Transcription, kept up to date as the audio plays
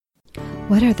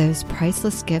What are those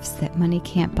priceless gifts that money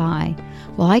can't buy?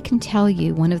 Well, I can tell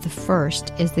you one of the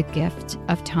first is the gift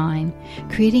of time,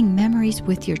 creating memories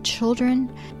with your children.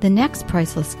 The next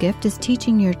priceless gift is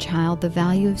teaching your child the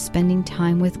value of spending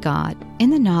time with God. In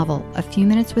the novel, A Few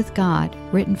Minutes with God,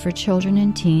 written for children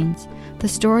and teens, the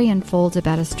story unfolds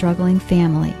about a struggling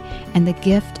family and the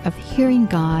gift of hearing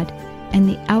God and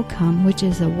the outcome, which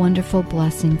is a wonderful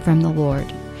blessing from the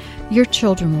Lord. Your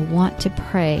children will want to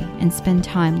pray and spend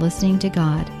time listening to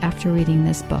God after reading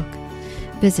this book.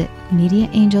 Visit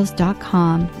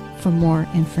MediaAngels.com for more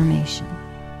information.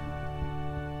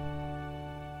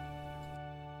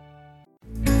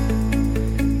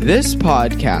 This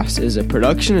podcast is a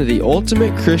production of the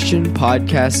Ultimate Christian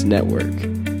Podcast Network.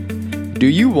 Do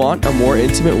you want a more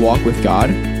intimate walk with God?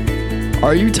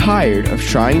 Are you tired of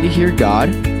trying to hear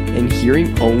God and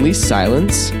hearing only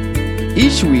silence?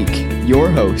 Each week, your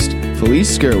host,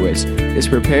 Felice Skirwitz, is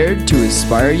prepared to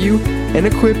inspire you and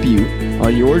equip you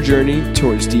on your journey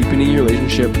towards deepening your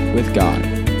relationship with God.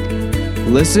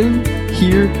 Listen,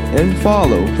 hear, and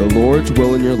follow the Lord's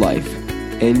will in your life,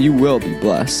 and you will be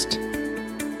blessed.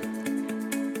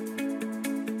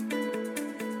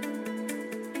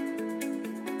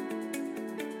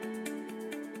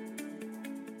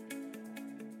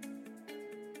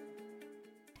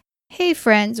 Hey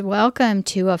friends, welcome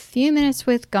to A Few Minutes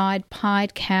with God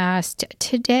podcast.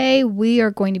 Today we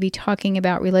are going to be talking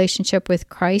about relationship with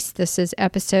Christ. This is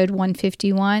episode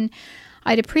 151.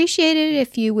 I'd appreciate it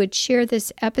if you would share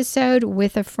this episode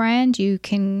with a friend. You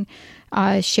can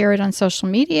share it on social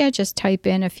media. Just type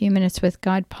in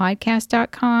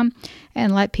afewminuteswithgodpodcast.com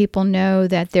and let people know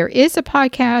that there is a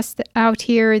podcast out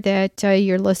here that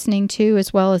you're listening to,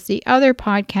 as well as the other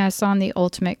podcasts on the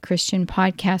Ultimate Christian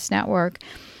Podcast Network.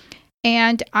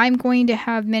 And I'm going to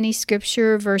have many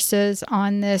scripture verses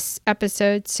on this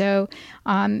episode, so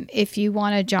if you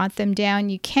want to jot them down,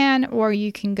 you can, or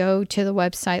you can go to the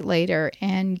website later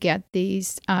and get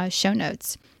these show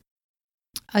notes.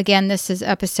 Again, this is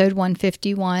episode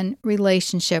 151,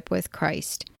 Relationship with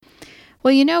Christ.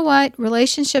 Well, you know what?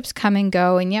 Relationships come and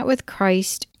go, and yet with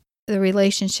Christ, the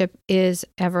relationship is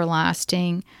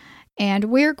everlasting. And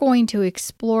we're going to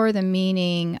explore the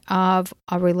meaning of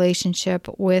a relationship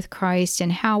with Christ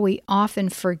and how we often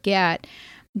forget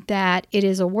that it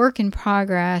is a work in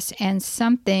progress and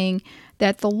something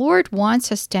that the Lord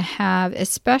wants us to have,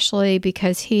 especially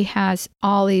because He has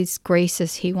all these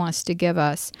graces He wants to give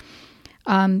us.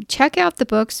 Check out the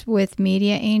books with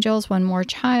Media Angels, One More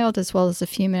Child, as well as A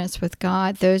Few Minutes with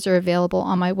God. Those are available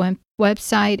on my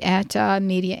website at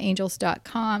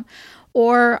MediaAngels.com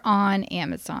or on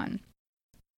Amazon.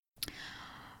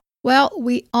 Well,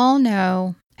 we all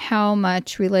know how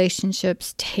much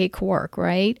relationships take work,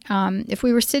 right? If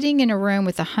we were sitting in a room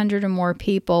with 100 or more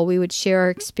people, we would share our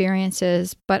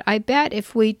experiences. But I bet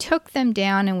if we took them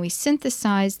down and we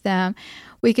synthesized them,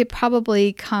 we could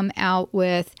probably come out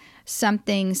with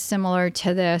something similar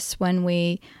to this when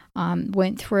we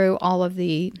went through all of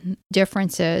the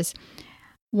differences.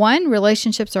 1,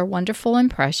 relationships are wonderful and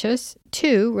precious.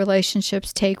 2,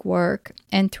 relationships take work.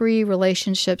 And 3,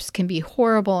 relationships can be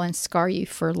horrible and scar you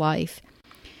for life.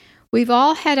 We've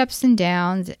all had ups and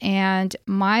downs, and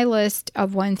my list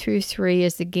of 1 through 3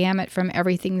 is the gamut from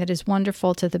everything that is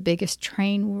wonderful to the biggest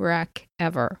train wreck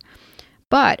ever.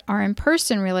 But our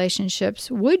in-person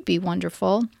relationships would be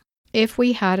wonderful if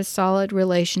we had a solid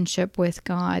relationship with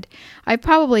God. I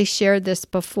probably shared this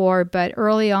before, but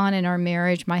early on in our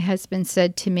marriage, my husband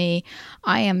said to me,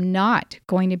 I am not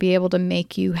going to be able to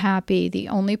make you happy. The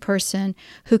only person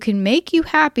who can make you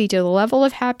happy to the level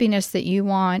of happiness that you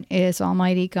want is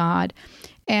Almighty God.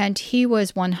 And he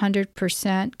was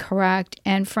 100% correct.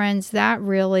 And friends, that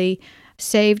really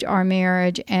saved our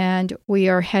marriage, and we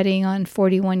are heading on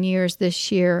 41 years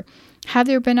this year. Have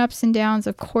there been ups and downs?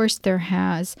 Of course there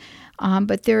has.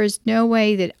 But there is no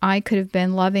way that I could have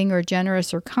been loving or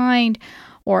generous or kind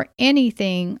or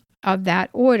anything of that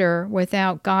order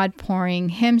without God pouring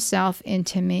Himself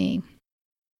into me.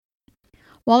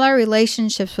 While our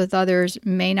relationships with others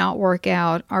may not work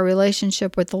out, our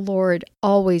relationship with the Lord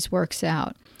always works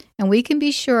out. And we can be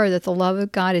sure that the love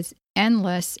of God is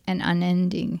endless and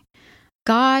unending.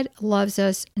 God loves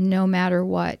us no matter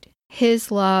what.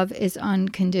 His love is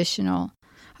unconditional.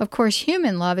 Of course,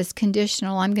 human love is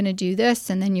conditional. I'm going to do this,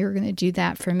 and then you're going to do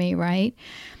that for me, right?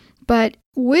 But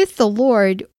with the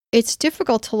Lord, it's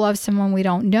difficult to love someone we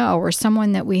don't know or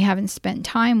someone that we haven't spent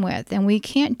time with. And we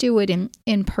can't do it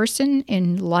in person,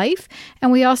 in life, and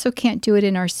we also can't do it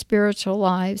in our spiritual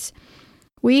lives.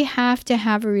 We have to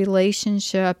have a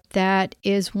relationship that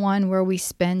is one where we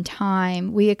spend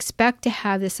time. We expect to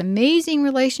have this amazing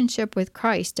relationship with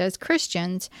Christ as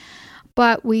Christians,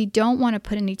 but we don't want to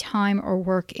put any time or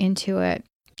work into it.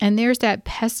 And there's that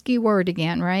pesky word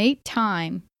again, right?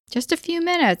 Time. Just a few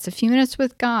minutes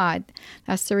with God.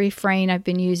 That's the refrain I've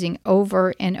been using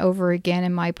over and over again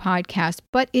in my podcast,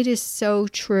 but it is so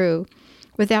true.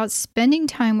 Without spending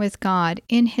time with God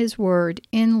in His Word,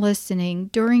 in listening,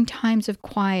 during times of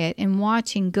quiet, and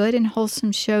watching good and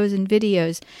wholesome shows and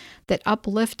videos that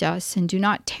uplift us and do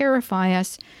not terrify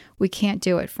us, we can't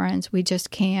do it, friends. We just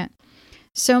can't.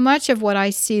 So much of what I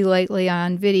see lately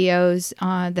on videos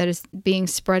that is being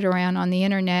spread around on the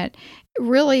internet,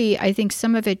 really, I think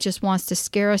some of it just wants to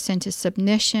scare us into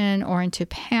submission or into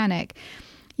panic.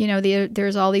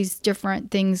 There's all these different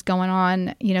things going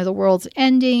on. The world's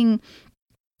ending,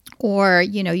 or,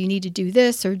 you need to do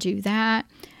this or do that.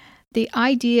 The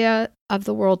idea of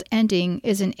the world ending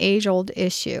is an age-old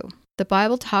issue. The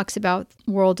Bible talks about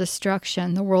world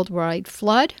destruction. The worldwide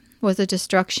flood was a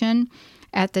destruction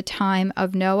at the time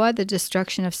of Noah, the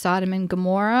destruction of Sodom and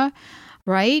Gomorrah,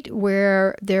 right?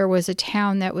 Where there was a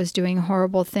town that was doing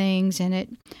horrible things and it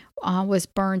was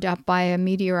burned up by a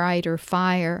meteorite or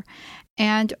fire.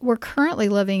 And we're currently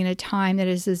living in a time that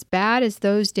is as bad as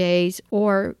those days,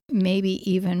 or maybe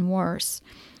even worse.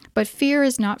 But fear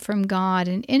is not from God.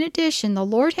 And in addition, the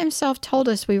Lord Himself told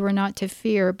us we were not to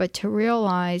fear, but to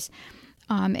realize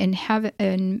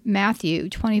in Matthew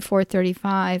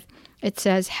 24:35, it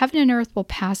says, "Heaven and earth will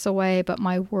pass away, but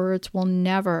my words will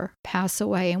never pass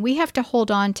away." And we have to hold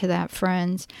on to that,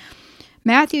 friends.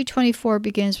 Matthew 24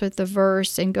 begins with the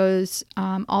verse and goes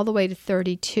all the way to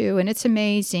 32, and it's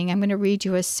amazing. I'm going to read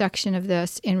you a section of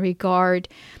this in regard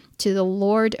to the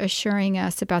Lord assuring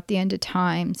us about the end of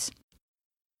times.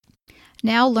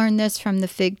 "Now learn this from the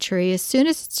fig tree. As soon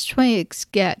as its twigs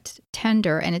get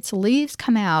tender and its leaves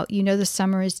come out, you know the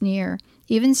summer is near.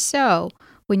 Even so,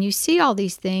 when you see all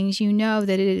these things, you know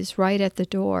that it is right at the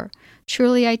door.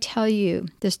 Truly I tell you,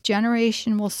 this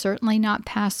generation will certainly not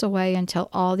pass away until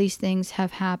all these things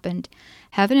have happened.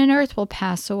 Heaven and earth will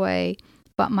pass away,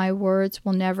 but my words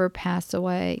will never pass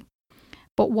away.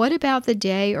 But what about the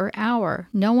day or hour?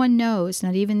 No one knows,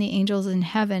 not even the angels in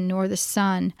heaven, nor the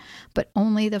Son, but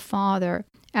only the Father.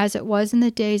 As it was in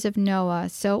the days of Noah,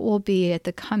 so it will be at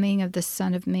the coming of the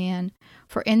Son of Man.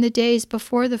 For in the days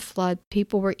before the flood,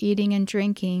 people were eating and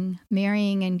drinking,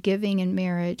 marrying and giving in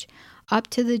marriage, up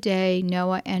to the day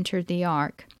Noah entered the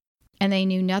ark. And they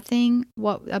knew nothing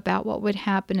about what would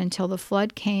happen until the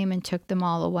flood came and took them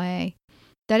all away.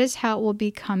 That is how it will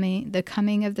be the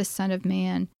coming of the Son of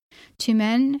Man. 2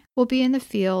 men will be in the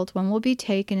field, one will be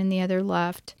taken and the other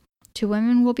left. 2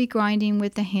 women will be grinding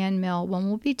with the handmill, one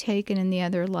will be taken and the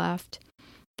other left.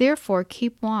 Therefore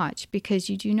keep watch, because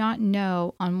you do not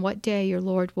know on what day your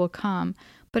Lord will come.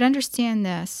 But understand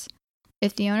this,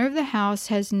 if the owner of the house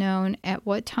has known at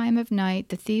what time of night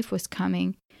the thief was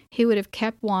coming, he would have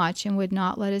kept watch and would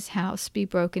not let his house be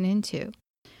broken into.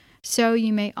 So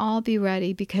you may all be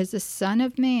ready, because the Son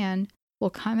of Man will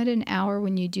come at an hour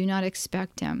when you do not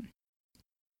expect him."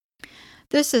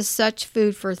 This is such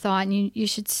food for thought, and you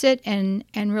should sit and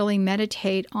really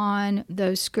meditate on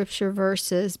those scripture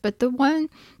verses. But the one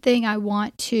thing I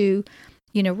want to,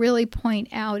 really point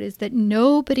out is that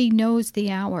nobody knows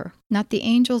the hour, not the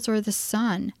angels or the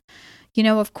Son.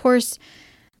 Of course,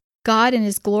 God in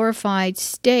His glorified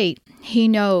state, He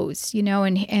knows,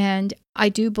 and I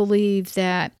do believe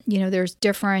that, there's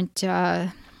different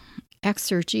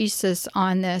exegesis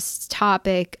on this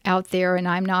topic out there, and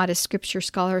I'm not a scripture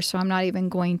scholar, so I'm not even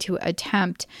going to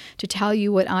attempt to tell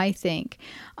you what I think.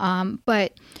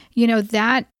 But,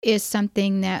 that is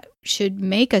something that should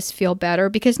make us feel better,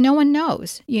 because no one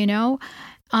knows,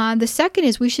 The second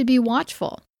is we should be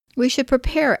watchful. We should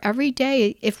prepare every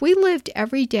day. If we lived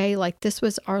every day like this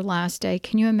was our last day,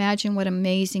 can you imagine what an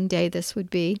amazing day this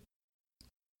would be?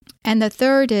 And the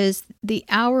third is the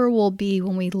hour will be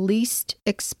when we least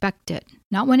expect it.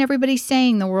 Not when everybody's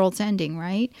saying the world's ending,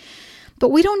 right? But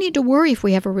we don't need to worry if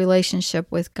we have a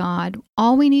relationship with God.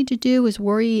 All we need to do is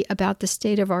worry about the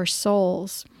state of our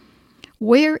souls.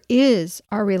 Where is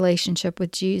our relationship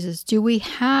with Jesus? Do we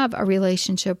have a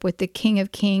relationship with the King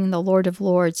of Kings, the Lord of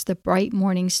Lords, the bright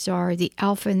morning star, the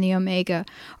Alpha and the Omega?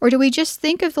 Or do we just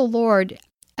think of the Lord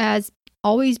as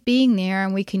always being there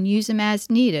and we can use Him as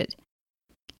needed?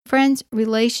 Friends,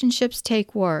 relationships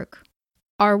take work.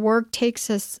 Our work takes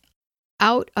us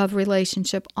out of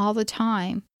relationship all the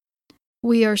time.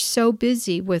 We are so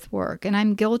busy with work, and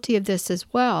I'm guilty of this as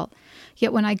well.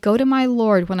 Yet when I go to my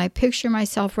Lord, when I picture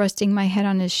myself resting my head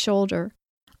on His shoulder,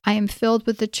 I am filled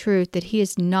with the truth that He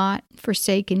has not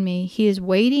forsaken me. He is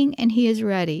waiting and He is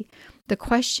ready. The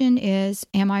question is,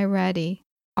 am I ready?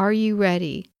 Are you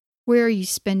ready? Where are you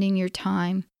spending your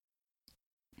time?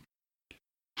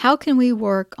 How can we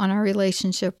work on our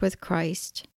relationship with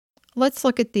Christ? Let's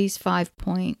look at these 5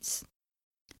 points.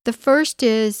 The first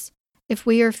is, if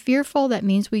we are fearful, that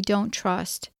means we don't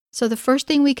trust. So the first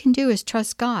thing we can do is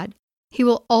trust God. He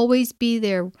will always be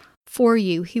there for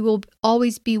you. He will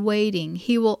always be waiting.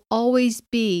 He will always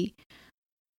be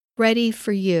ready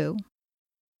for you.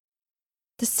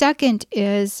 The second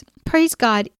is, praise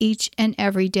God each and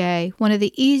every day. One of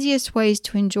the easiest ways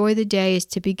to enjoy the day is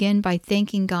to begin by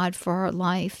thanking God for our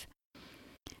life.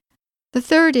 The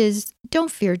third is, don't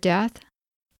fear death.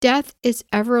 Death is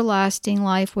everlasting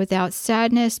life without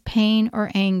sadness, pain,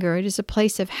 or anger. It is a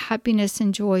place of happiness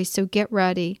and joy, so get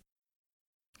ready.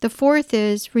 The fourth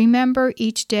is, remember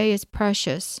each day is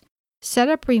precious. Set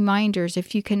up reminders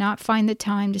if you cannot find the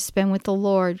time to spend with the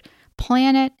Lord.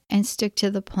 Plan it and stick to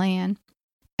the plan.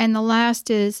 And the last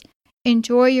is,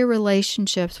 enjoy your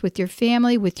relationships with your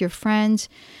family, with your friends.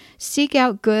 Seek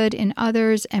out good in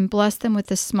others and bless them with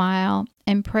a smile,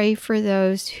 and pray for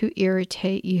those who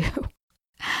irritate you.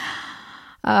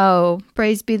 Oh,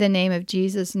 praise be the name of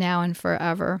Jesus now and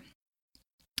forever.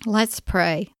 Let's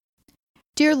pray.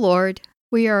 Dear Lord,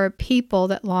 we are a people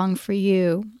that long for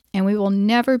you, and we will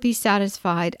never be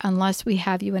satisfied unless we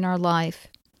have you in our life.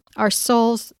 Our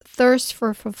souls thirst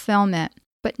for fulfillment,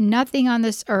 but nothing on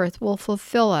this earth will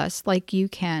fulfill us like you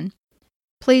can.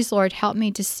 Please, Lord, help me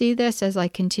to see this as I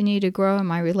continue to grow in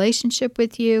my relationship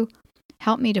with you.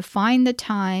 Help me to find the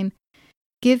time.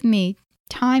 Give me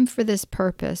time for this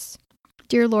purpose.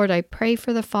 Dear Lord, I pray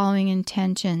for the following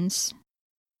intentions.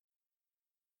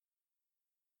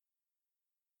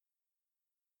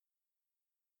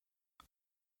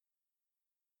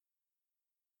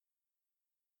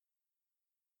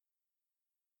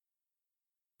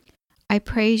 I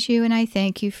praise you and I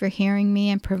thank you for hearing me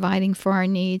and providing for our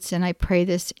needs, and I pray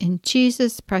this in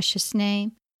Jesus' precious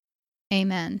name.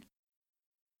 Amen.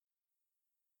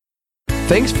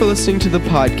 Thanks for listening to the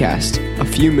podcast, A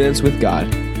Few Minutes with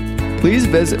God. Please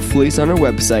visit Felice on our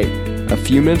website,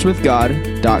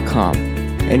 afewminuteswithgod.com,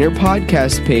 and your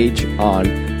podcast page on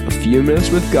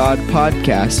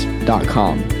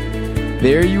afewminuteswithgodpodcast.com.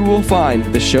 There you will find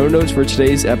the show notes for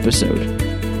today's episode.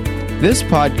 This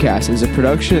podcast is a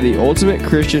production of the Ultimate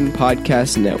Christian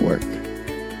Podcast Network.